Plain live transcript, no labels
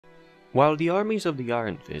While the armies of the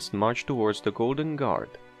Iron Fist march towards the Golden Guard,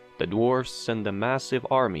 the dwarves send a massive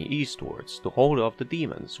army eastwards to hold off the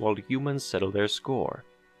demons while the humans settle their score.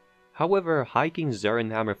 However, High King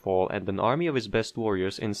Zarin Hammerfall and an army of his best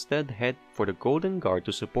warriors instead head for the Golden Guard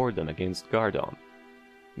to support them against Gardon.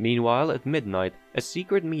 Meanwhile, at midnight, a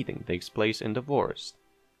secret meeting takes place in the forest.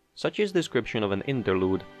 Such is description of an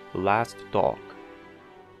interlude, Last Talk.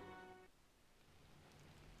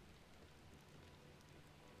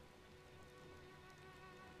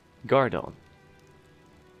 Gardon.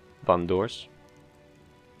 Vandors.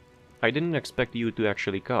 I didn't expect you to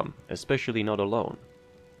actually come, especially not alone.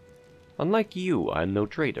 Unlike you, I am no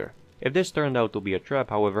traitor. If this turned out to be a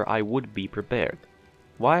trap, however, I would be prepared.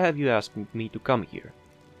 Why have you asked me to come here?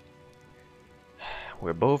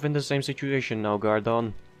 We're both in the same situation now,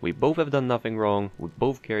 Gardon. We both have done nothing wrong, we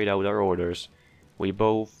both carried out our orders. We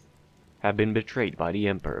both have been betrayed by the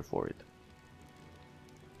Emperor for it.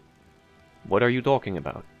 What are you talking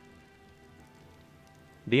about?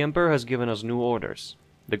 The Emperor has given us new orders.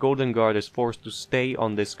 The Golden Guard is forced to stay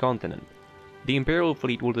on this continent. The Imperial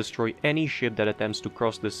fleet will destroy any ship that attempts to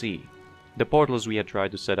cross the sea. The portals we had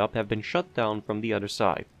tried to set up have been shut down from the other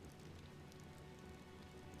side.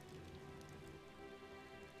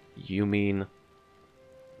 You mean...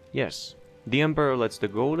 Yes, the Emperor lets the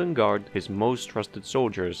Golden Guard, his most trusted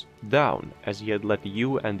soldiers, down as he had let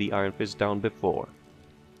you and the Iron Fist down before.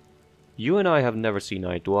 You and I have never seen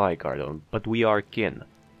eye to eye, Gardon, but we are kin,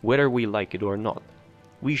 whether we like it or not.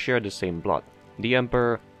 We share the same blood. The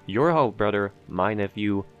Emperor, your half-brother, my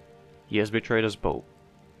nephew, he has betrayed us both.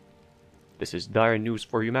 This is dire news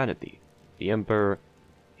for humanity. The Emperor,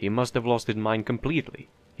 he must have lost his mind completely.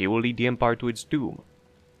 He will lead the Empire to its doom.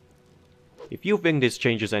 If you think this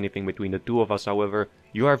changes anything between the two of us, however,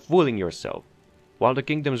 you are fooling yourself. While the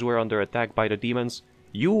kingdoms were under attack by the demons,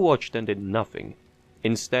 you watched and did nothing.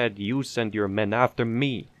 Instead, you sent your men after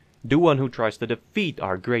me, the one who tries to defeat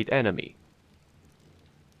our great enemy.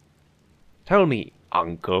 Tell me,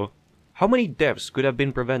 Uncle, how many deaths could have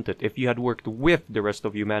been prevented if you had worked with the rest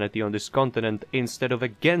of humanity on this continent instead of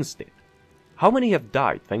against it? How many have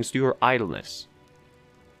died thanks to your idleness?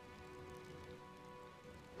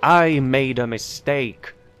 I made a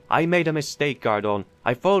mistake. I made a mistake, Gardon.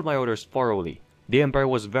 I followed my orders thoroughly. The Emperor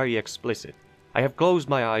was very explicit. I have closed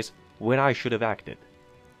my eyes when I should have acted.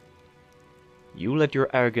 You let your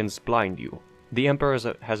arrogance blind you. The Emperor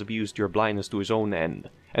has abused your blindness to his own end.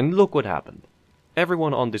 And look what happened.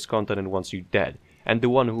 Everyone on this continent wants you dead, and the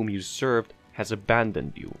one whom you served has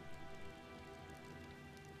abandoned you.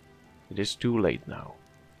 It is too late now.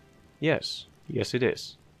 Yes, it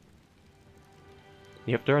is.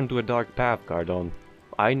 You have turned to a dark path, Gardon.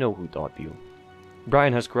 I know who taught you.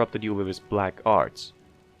 Brian has corrupted you with his black arts.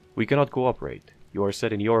 We cannot cooperate. You are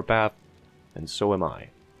set in your path, and so am I.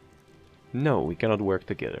 No, we cannot work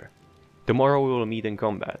together. Tomorrow we will meet in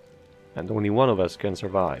combat, and only one of us can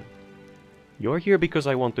survive. You're here because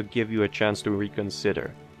I want to give you a chance to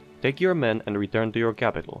reconsider. Take your men and return to your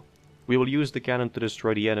capital. We will use the cannon to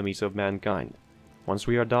destroy the enemies of mankind. Once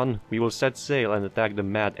we are done, we will set sail and attack the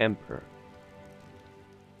Mad Emperor.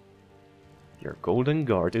 Your Golden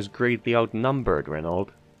Guard is greatly outnumbered, Renault.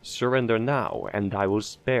 Surrender now, and I will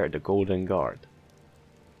spare the Golden Guard.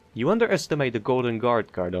 You underestimate the Golden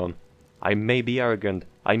Guard, Gardon. I may be arrogant,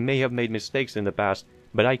 I may have made mistakes in the past,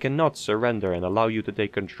 but I cannot surrender and allow you to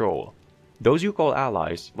take control. Those you call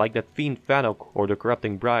allies, like that fiend Fanok or the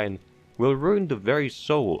corrupting Brian, will ruin the very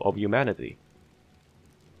soul of humanity.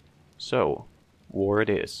 So, war it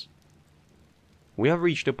is. We have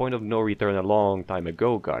reached a point of no return a long time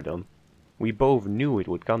ago, Gardon. We both knew it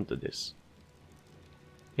would come to this.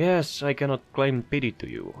 Yes, I cannot claim pity to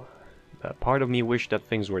you. A part of me wished that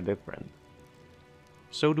things were different.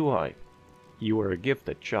 So do I. You were a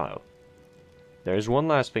gifted child. There is one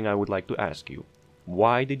last thing I would like to ask you.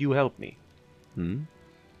 Why did you help me?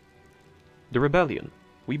 The rebellion.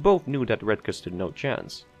 We both knew that Redka stood no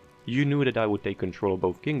chance. You knew that I would take control of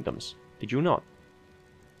both kingdoms, did you not?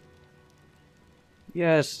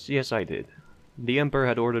 Yes, I did. The Emperor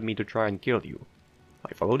had ordered me to try and kill you.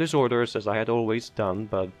 I followed his orders as I had always done,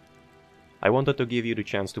 but I wanted to give you the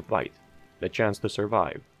chance to fight, the chance to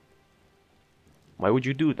survive. Why would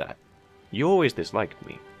you do that? You always disliked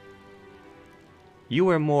me. You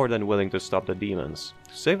were more than willing to stop the demons,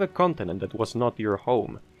 to save a continent that was not your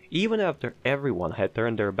home. Even after everyone had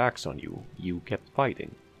turned their backs on you, you kept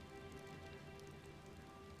fighting.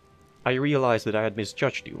 I realized that I had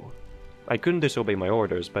misjudged you. I couldn't disobey my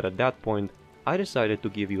orders, but at that point, I decided to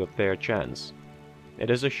give you a fair chance. It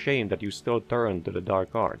is a shame that you still turn to the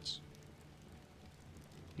dark arts.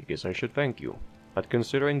 I guess I should thank you, but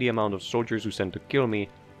considering the amount of soldiers you sent to kill me,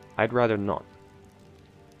 I'd rather not.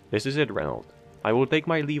 This is it, Reynold. I will take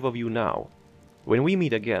my leave of you now. When we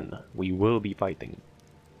meet again, we will be fighting.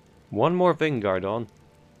 One more thing, Gardon.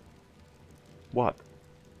 What?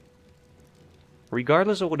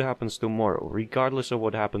 Regardless of what happens tomorrow, regardless of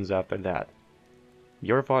what happens after that,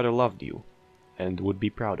 your father loved you, and would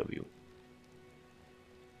be proud of you.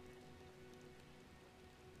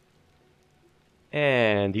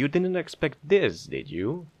 And you didn't expect this, did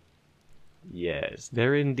you? Yes,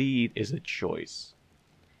 there indeed is a choice.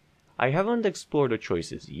 I haven't explored the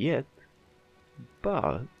choices yet,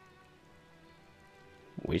 but...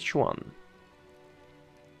 which one?